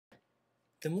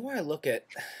The more I look at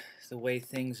the way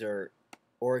things are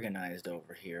organized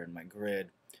over here in my grid,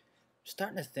 I'm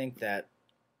starting to think that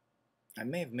I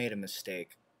may have made a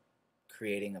mistake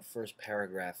creating a first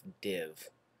paragraph div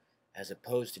as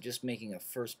opposed to just making a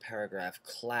first paragraph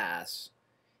class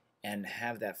and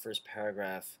have that first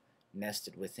paragraph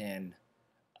nested within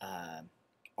uh,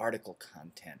 article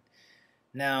content.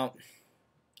 Now,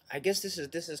 I guess this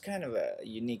is kind of a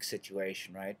unique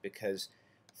situation, right? Because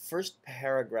first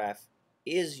paragraph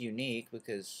is unique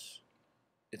because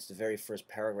it's the very first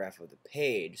paragraph of the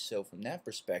page. So from that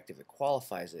perspective, it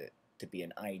qualifies it to be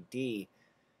an ID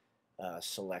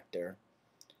selector.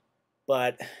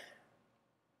 But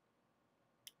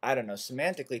I don't know.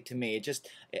 Semantically, to me,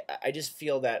 I just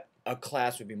feel that a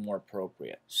class would be more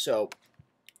appropriate. So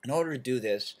in order to do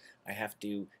this, I have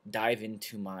to dive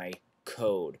into my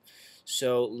code.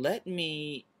 So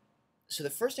so the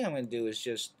first thing I'm going to do is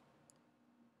just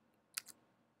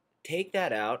take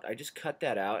that out. I just cut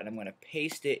that out, and I'm going to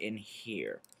paste it in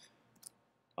here.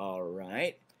 All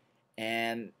right.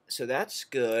 And so that's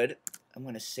good. I'm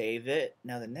going to save it.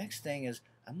 Now the next thing is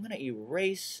I'm going to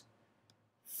erase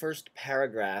first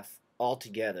paragraph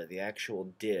altogether, the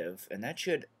actual div, and that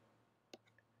should,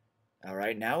 all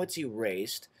right, now it's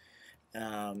erased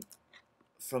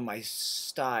from my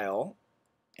style.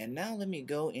 And now let me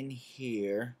go in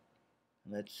here.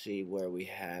 Let's see where we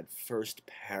had first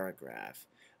paragraph.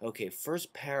 Okay,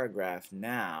 first paragraph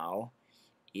now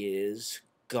is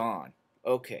gone.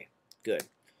 Okay, good.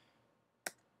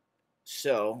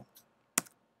 So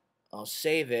I'll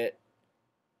save it,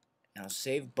 and I'll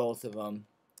save both of them,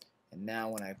 and now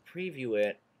when I preview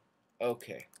it,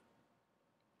 okay,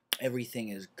 everything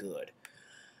is good.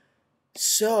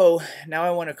 So now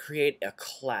I want to create a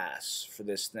class for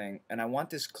this thing, and I want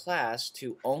this class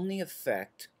to only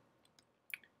affect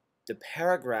the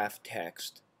paragraph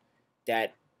text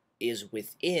that is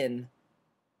within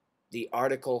the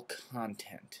article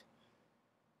content.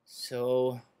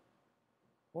 So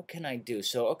what can I do?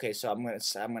 So okay, so I'm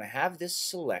gonna have this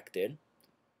selected,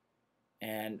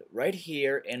 and right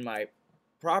here in my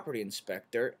property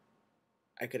inspector,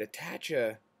 I could attach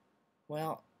a,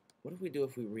 well, what do we do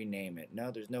if we rename it?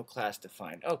 No, there's no class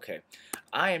defined. Okay,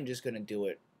 I am just gonna do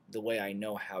it the way I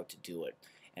know how to do it.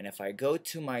 And if I go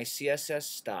to my CSS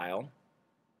style,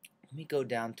 let me go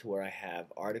down to where I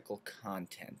have article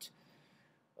content.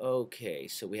 Okay,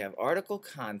 so we have article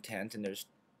content, and there's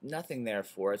nothing there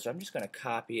for it, so I'm just going to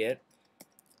copy it,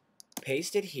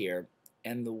 paste it here,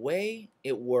 and the way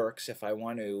it works, if I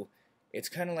want to, it's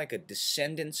kind of like a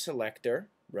descendant selector,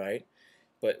 right?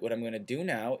 But what I'm going to do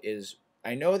now is,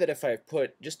 I know that if I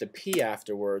put just a P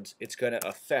afterwards, it's going to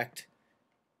affect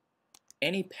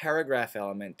any paragraph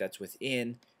element that's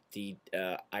within the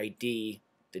ID,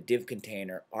 the div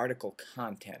container, article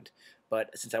content.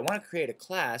 But since I want to create a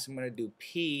class, I'm going to do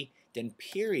P, then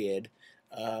period,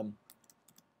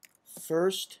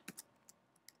 first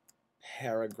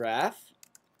paragraph.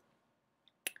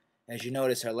 As you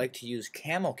notice, I like to use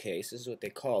camel case. This is what they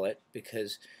call it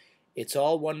because it's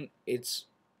all one.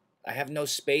 I have no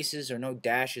spaces or no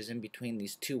dashes in between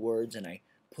these two words, and I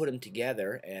put them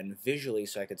together, and visually,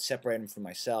 so I could separate them from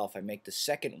myself, I make the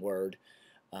second word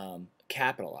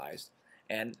capitalized,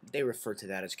 and they refer to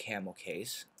that as camel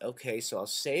case. Okay, so I'll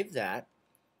save that.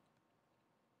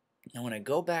 Now when I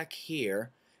go back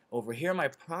here, over here in my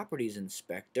properties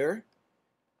inspector,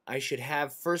 I should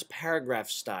have first paragraph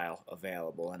style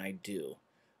available, and I do.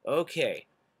 Okay,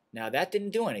 now that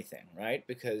didn't do anything, right?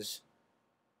 Because,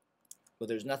 well,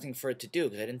 there's nothing for it to do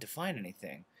because I didn't define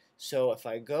anything. So if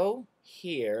I go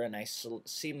here and I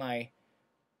see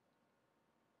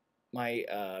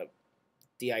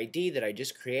the ID that I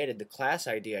just created, the class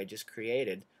ID I just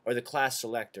created, or the class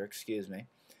selector, excuse me,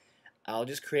 I'll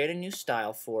just create a new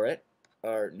style for it.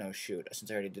 Or no, shoot,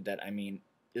 since I already did that, I mean,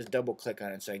 just double click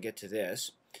on it so I get to this.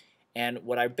 And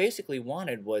what I basically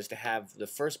wanted was to have the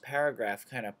first paragraph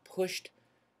kind of pushed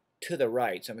to the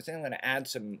right. So I'm thinking I'm going to add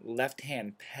some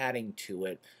left-hand padding to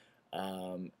it.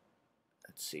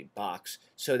 Let's see, box,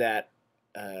 so that,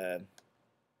 bear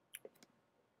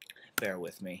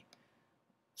with me.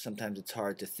 Sometimes it's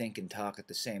hard to think and talk at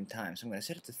the same time. So I'm going to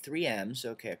set it to 3Ms.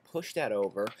 Okay, I push that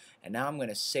over, and now I'm going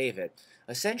to save it.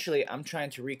 Essentially, I'm trying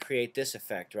to recreate this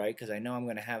effect, right? Because I know I'm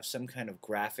going to have some kind of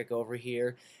graphic over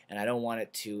here, and I don't want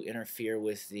it to interfere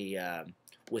with the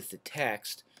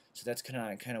text. So that's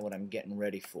kind of what I'm getting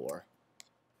ready for.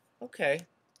 Okay,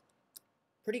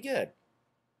 pretty good.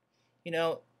 You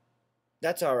know,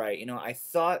 that's all right. You know, I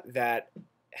thought that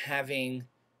having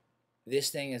this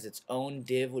thing as its own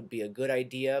div would be a good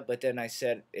idea, but then I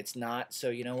said it's not, so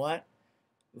you know what?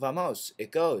 vamos,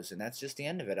 it goes, and that's just the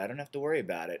end of it. I don't have to worry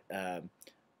about it.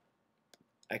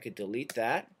 I could delete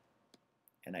that,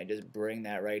 and I just bring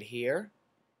that right here,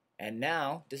 and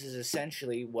now this is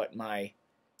essentially what my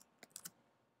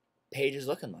page is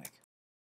looking like.